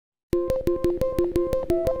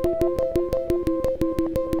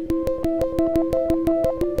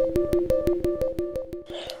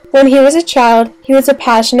When he was a child, he was a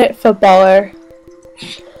passionate footballer.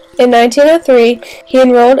 In 1903, he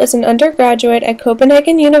enrolled as an undergraduate at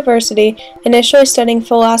Copenhagen University, initially studying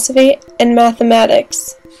philosophy and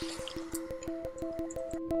mathematics.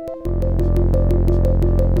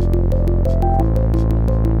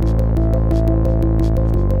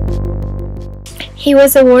 He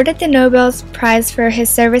was awarded the Nobel Prize for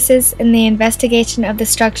his services in the investigation of the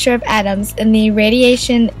structure of atoms and the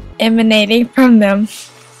radiation emanating from them.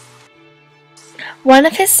 One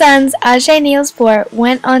of his sons, Niels Bohr,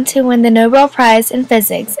 went on to win the Nobel Prize in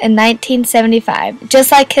Physics in 1975,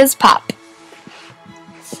 just like his pop.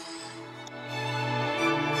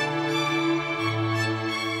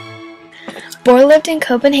 Bohr lived in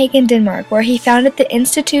Copenhagen, Denmark, where he founded the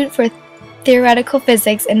Institute for Theoretical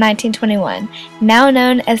Physics in 1921, now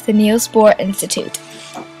known as the Niels Bohr Institute.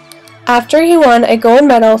 After he won a gold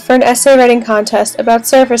medal for an essay writing contest about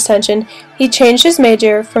surface tension, he changed his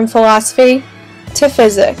major from philosophy to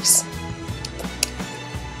physics.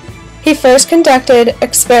 He first conducted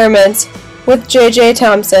experiments with J.J.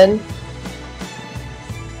 Thomson.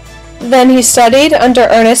 Then he studied under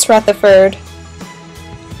Ernest Rutherford.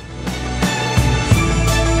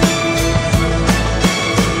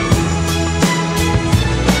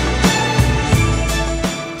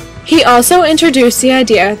 He also introduced the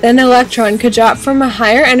idea that an electron could drop from a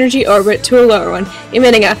higher energy orbit to a lower one,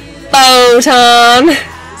 emitting a photon.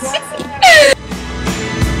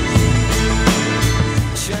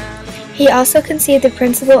 He also conceived the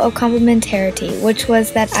principle of complementarity, which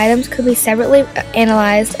was that items could be separately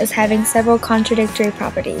analyzed as having several contradictory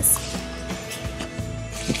properties.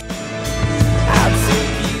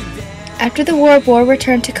 After the war, Bohr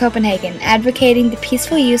returned to Copenhagen, advocating the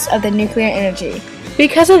peaceful use of the nuclear energy.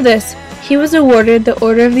 Because of this, he was awarded the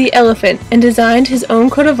Order of the Elephant and designed his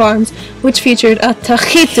own coat of arms, which featured a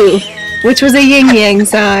tachitu, which was a yin-yang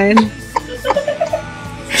sign.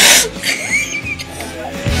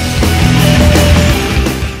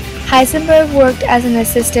 Heisenberg worked as an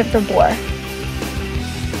assistant for Bohr.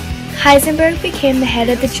 Heisenberg became the head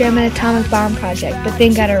of the German atomic bomb project, but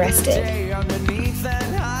then got arrested.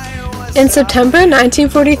 In September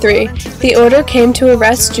 1943, the order came to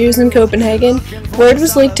arrest Jews in Copenhagen. Word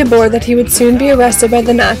was leaked to Bohr that he would soon be arrested by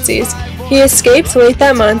the Nazis. He escaped late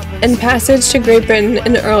that month and passage to Great Britain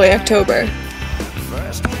in early October.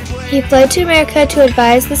 He fled to America to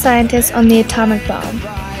advise the scientists on the atomic bomb.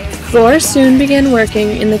 Bohr soon began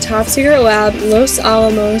working in the top-secret lab Los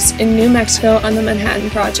Alamos in New Mexico on the Manhattan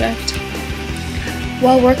Project.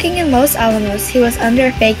 While working in Los Alamos, he was under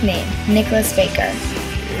a fake name, Nicholas Baker.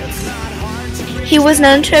 He was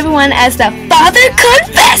known to everyone as the Father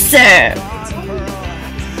Confessor.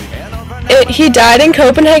 He died in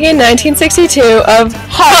Copenhagen in 1962 of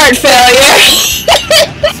heart failure.